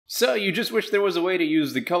So you just wish there was a way to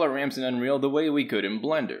use the color ramps in Unreal the way we could in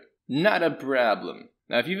Blender. Not a problem.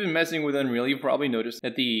 Now if you've been messing with Unreal, you've probably noticed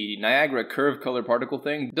that the Niagara curve color particle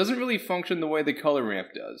thing doesn't really function the way the color ramp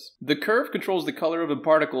does. The curve controls the color of a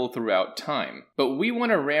particle throughout time, but we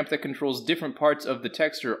want a ramp that controls different parts of the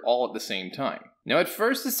texture all at the same time. Now at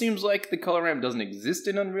first it seems like the color ramp doesn't exist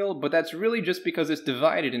in Unreal, but that's really just because it's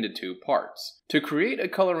divided into two parts. To create a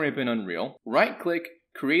color ramp in Unreal, right-click,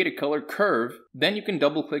 create a color curve, then you can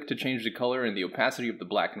double-click to change the color and the opacity of the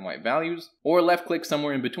black and white values, or left-click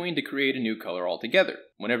somewhere in between to create a new color altogether.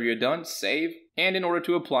 Whenever you're done, save, and in order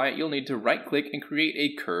to apply it, you'll need to right-click and create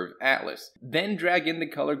a curve atlas. Then drag in the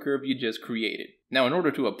color curve you just created. Now in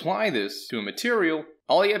order to apply this to a material,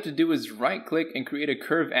 all you have to do is right-click and create a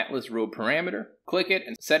curve atlas row parameter, click it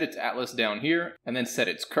and set its atlas down here, and then set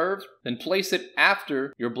its curve, then place it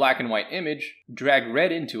after your black and white image, drag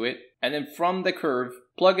red into it, and then from the curve,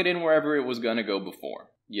 plug it in wherever it was gonna go before.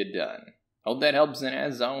 You're done. Hope that helps, and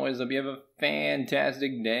as always, hope you have a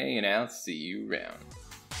fantastic day, and I'll see you around.